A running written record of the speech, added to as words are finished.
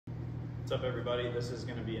What's up, everybody? This is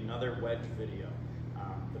going to be another wedge video.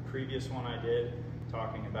 The previous one I did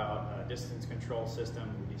talking about a distance control system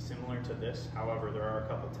would be similar to this. However, there are a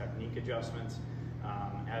couple technique adjustments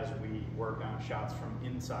as we work on shots from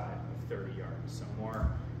inside of 30 yards. So more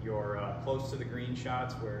your close to the green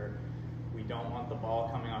shots where we don't want the ball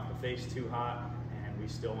coming off the face too hot and we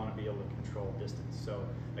still want to be able to control distance. So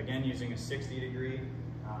again, using a 60 degree,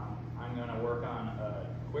 I'm going to work on a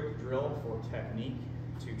quick drill for technique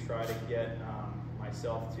to try to get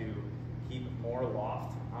myself to keep more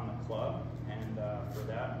loft on the club, and for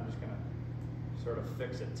that I'm just going to sort of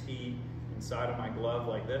fix a tee inside of my glove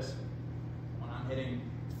like this. When I'm hitting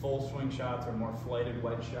full swing shots or more flighted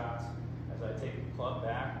wedge shots, as I take the club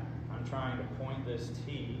back, I'm trying to point this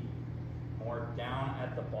tee more down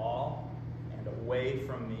at the ball and away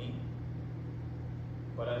from me.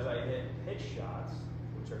 But as I hit pitch shots,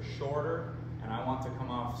 which are shorter, and I want to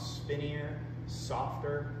come off spinnier,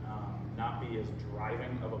 softer, not be as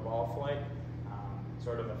driving of a ball flight,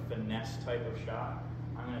 sort of a finesse type of shot,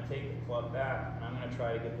 I'm going to take the club back and I'm going to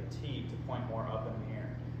try to get the tee to point more up in the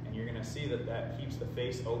air. And you're going to see that that keeps the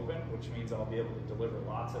face open, which means I'll be able to deliver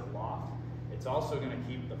lots of loft. It's also going to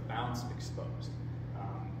keep the bounce exposed.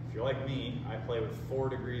 If you're like me, I play with 4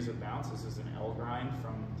 degrees of bounce. This is an L grind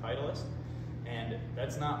from Titleist, and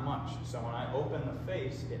that's not much. So when I open the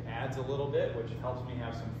face, it adds a little bit, which helps me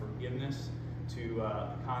have some forgiveness to the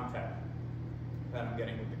contact that I'm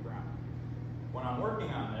getting with the ground. When I'm working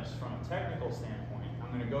on this from a technical standpoint, I'm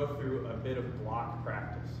going to go through a bit of block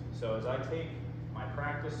practice. So as I take my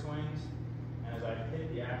practice swings and as I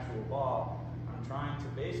hit the actual ball, I'm trying to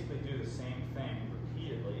basically do the same thing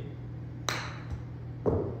repeatedly,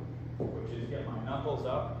 which is get my knuckles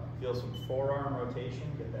up, feel some forearm rotation,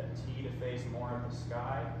 get that tee to face more at the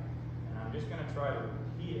sky, and I'm just going to try to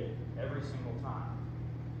repeat it every single time.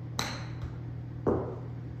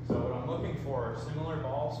 So what I'm looking for are similar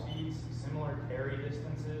ball speeds, similar carry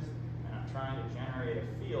distances, and I'm trying to generate a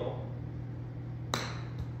feel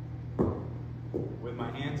with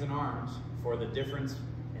my hands and arms for the difference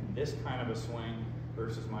in this kind of a swing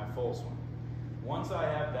versus my full swing. Once I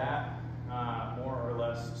have that more or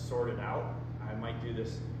less sorted out, I might do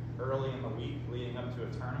this early in the week leading up to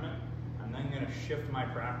a tournament. I'm then going to shift my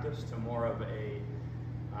practice to more of a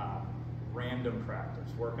random practice,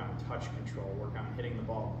 work on touch control, work on hitting the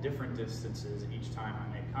ball different distances each time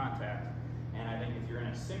I make contact. And I think if you're in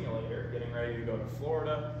a simulator getting ready to go to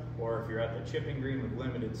Florida, or if you're at the chipping green with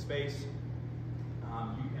limited space,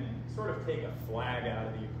 you can sort of take a flag out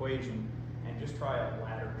of the equation and just try a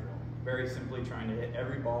ladder drill. Very simply trying to hit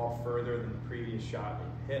every ball further than the previous shot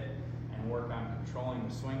that you hit, and work on controlling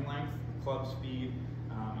the swing length, club speed,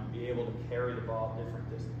 and be able to carry the ball different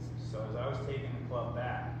distances. So as I was taking the club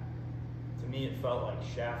back, to me it felt like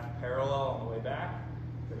shaft parallel on the way back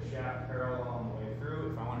to shaft parallel on the way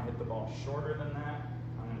through. If I want to hit the ball shorter than that,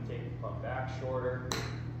 I'm going to take the club back shorter,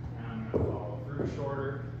 and I'm going to follow through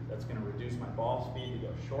shorter. That's going to reduce my ball speed to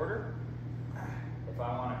go shorter. If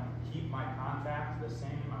I want to keep my contact the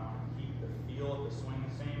same, I want to keep the feel of the swing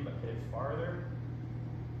the same, but hit it farther,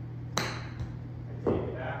 I take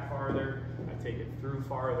it back farther, I take it through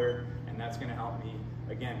farther, and that's going to help me,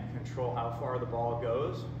 again, control how far the ball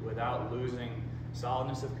goes without losing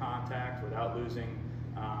solidness of contact, without losing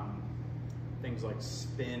things like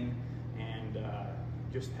spin, and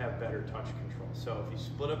just have better touch control. So if you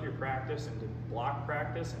split up your practice into block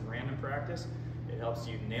practice and random practice, it helps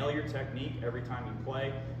you nail your technique every time you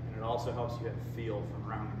play, and it also helps you have feel from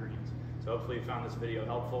around the greens. So hopefully you found this video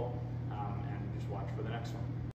helpful, and just watch for the next one.